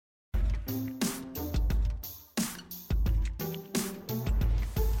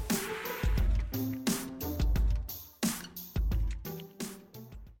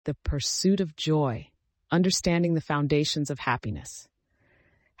the pursuit of joy, understanding the foundations of happiness.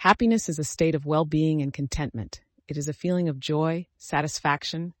 Happiness is a state of well-being and contentment. It is a feeling of joy,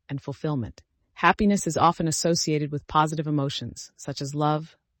 satisfaction, and fulfillment. Happiness is often associated with positive emotions, such as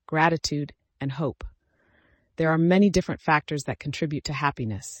love, gratitude, and hope. There are many different factors that contribute to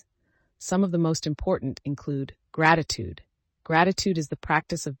happiness. Some of the most important include gratitude. Gratitude is the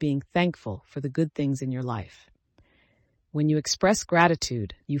practice of being thankful for the good things in your life. When you express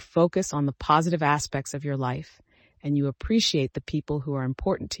gratitude, you focus on the positive aspects of your life, and you appreciate the people who are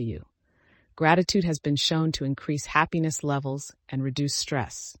important to you. Gratitude has been shown to increase happiness levels and reduce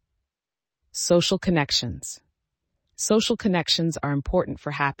stress. Social connections. Social connections are important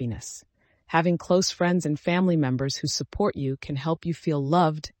for happiness. Having close friends and family members who support you can help you feel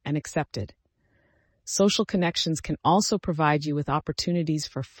loved and accepted. Social connections can also provide you with opportunities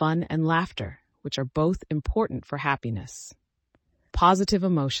for fun and laughter, which are both important for happiness. Positive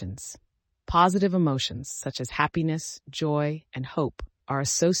emotions. Positive emotions, such as happiness, joy, and hope, are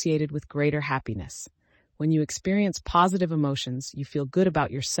associated with greater happiness. When you experience positive emotions, you feel good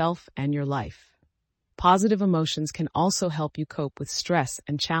about yourself and your life. Positive emotions can also help you cope with stress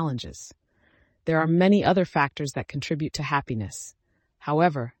and challenges. There are many other factors that contribute to happiness.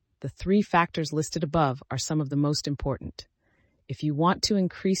 However, the 3 factors listed above are some of the most important. If you want to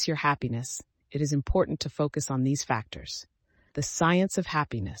increase your happiness, it is important to focus on these factors. The science of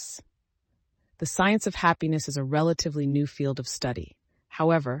happiness. The science of happiness is a relatively new field of study.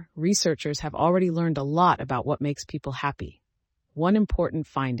 However, researchers have already learned a lot about what makes people happy. One important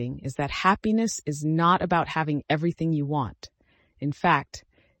finding is that happiness is not about having everything you want. In fact,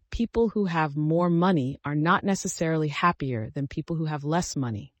 people who have more money are not necessarily happier than people who have less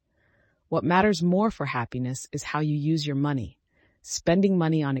money. What matters more for happiness is how you use your money. Spending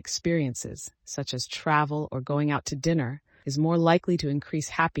money on experiences, such as travel or going out to dinner, is more likely to increase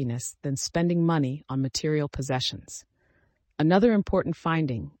happiness than spending money on material possessions. Another important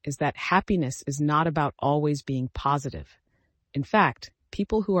finding is that happiness is not about always being positive. In fact,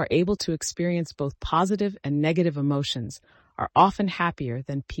 people who are able to experience both positive and negative emotions are often happier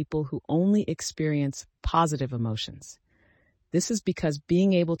than people who only experience positive emotions. This is because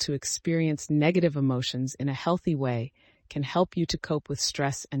being able to experience negative emotions in a healthy way can help you to cope with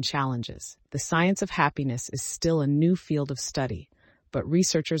stress and challenges. The science of happiness is still a new field of study, but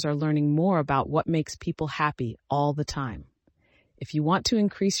researchers are learning more about what makes people happy all the time. If you want to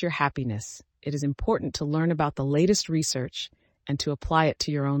increase your happiness, it is important to learn about the latest research and to apply it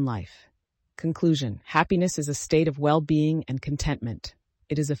to your own life. Conclusion: happiness is a state of well-being and contentment.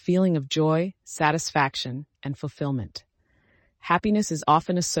 It is a feeling of joy, satisfaction, and fulfillment. Happiness is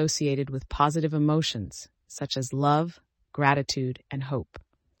often associated with positive emotions, such as love, gratitude, and hope.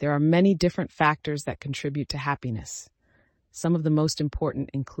 There are many different factors that contribute to happiness. Some of the most important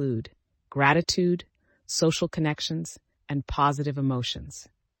include gratitude, social connections, and positive emotions.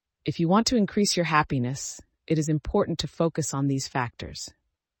 If you want to increase your happiness, it is important to focus on these factors.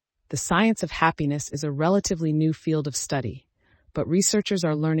 The science of happiness is a relatively new field of study, but researchers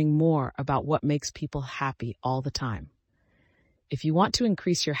are learning more about what makes people happy all the time. If you want to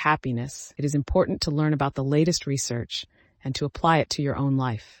increase your happiness, it is important to learn about the latest research and to apply it to your own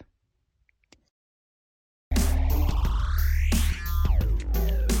life.